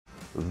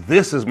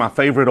This is my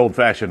favorite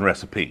old-fashioned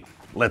recipe.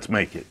 Let's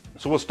make it.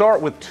 So we'll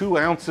start with 2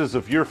 ounces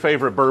of your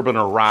favorite bourbon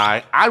or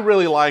rye. I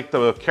really like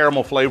the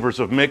caramel flavors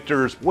of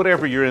Michter's.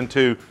 Whatever you're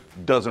into,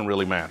 doesn't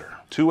really matter.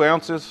 2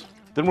 ounces.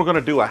 Then we're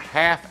gonna do a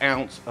 1/2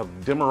 ounce of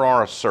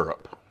Demerara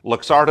syrup.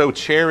 Luxardo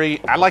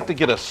Cherry. I like to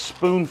get a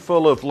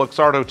spoonful of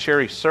Luxardo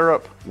Cherry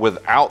syrup.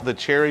 Without the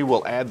cherry,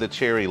 we'll add the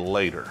cherry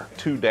later.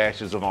 2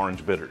 dashes of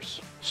orange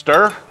bitters.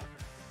 Stir,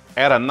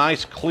 add a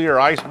nice clear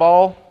ice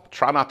ball.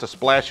 Try not to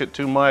splash it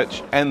too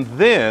much. And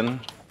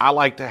then I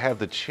like to have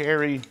the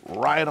cherry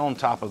right on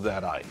top of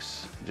that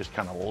ice. Just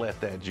kind of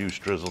let that juice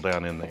drizzle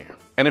down in there.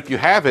 And if you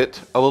have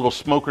it, a little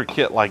smoker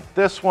kit like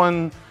this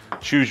one,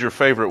 choose your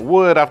favorite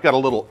wood. I've got a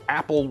little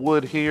apple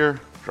wood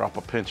here. Drop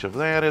a pinch of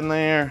that in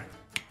there.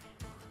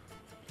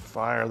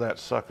 Fire that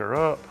sucker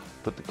up.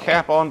 Put the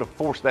cap on to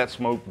force that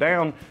smoke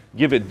down.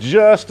 Give it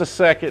just a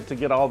second to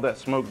get all that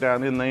smoke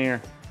down in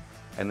there,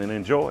 and then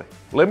enjoy.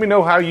 Let me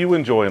know how you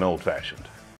enjoy an old fashioned.